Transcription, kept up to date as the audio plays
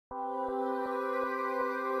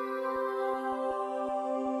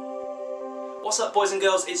What's up, boys and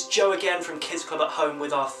girls? It's Joe again from Kids Club at Home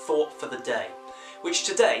with our thought for the day, which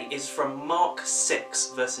today is from Mark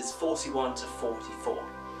 6 verses 41 to 44.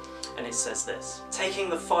 And it says this: "Taking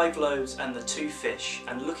the 5 loaves and the 2 fish,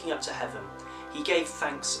 and looking up to heaven, he gave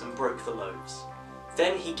thanks and broke the loaves.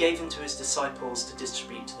 Then he gave them to his disciples to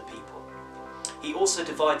distribute to the people. He also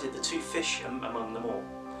divided the 2 fish among them all.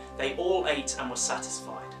 They all ate and were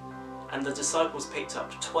satisfied. And the disciples picked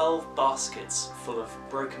up 12 baskets full of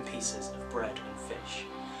broken pieces of bread and fish.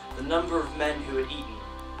 The number of men who had eaten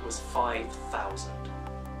was 5,000.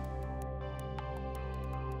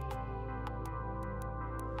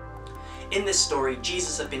 In this story,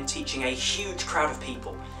 Jesus had been teaching a huge crowd of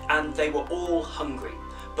people, and they were all hungry,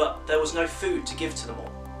 but there was no food to give to them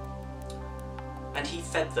all. And he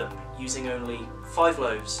fed them using only 5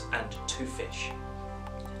 loaves and 2 fish.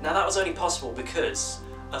 Now that was only possible because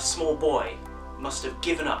a small boy must have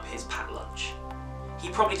given up his packed lunch. He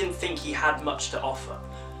probably didn't think he had much to offer,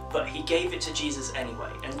 but he gave it to Jesus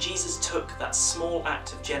anyway, and Jesus took that small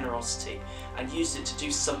act of generosity and used it to do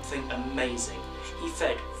something amazing. He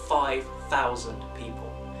fed 5,000 people.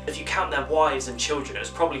 If you count their wives and children, it was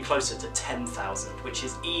probably closer to 10,000, which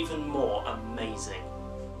is even more amazing.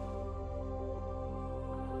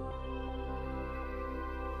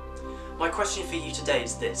 My question for you today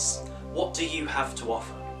is this: what do you have to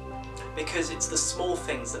offer? Because it's the small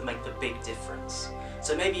things that make the big difference.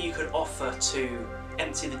 So maybe you could offer to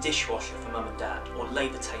empty the dishwasher for mum and dad, or lay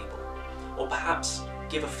the table, or perhaps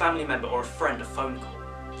give a family member or a friend a phone call.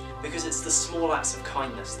 Because it's the small acts of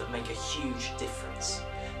kindness that make a huge difference.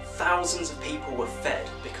 Thousands of people were fed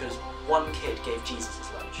because one kid gave Jesus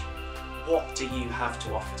his lunch. What do you have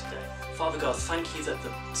to offer today? Father God, thank you that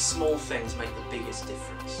the small things make the biggest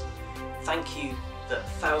difference. Thank you that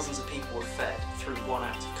thousands of people were fed through one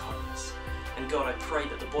act of kindness. And God, I pray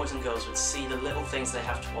that the boys and girls would see the little things they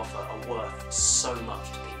have to offer are worth so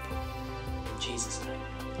much to people. In Jesus' name.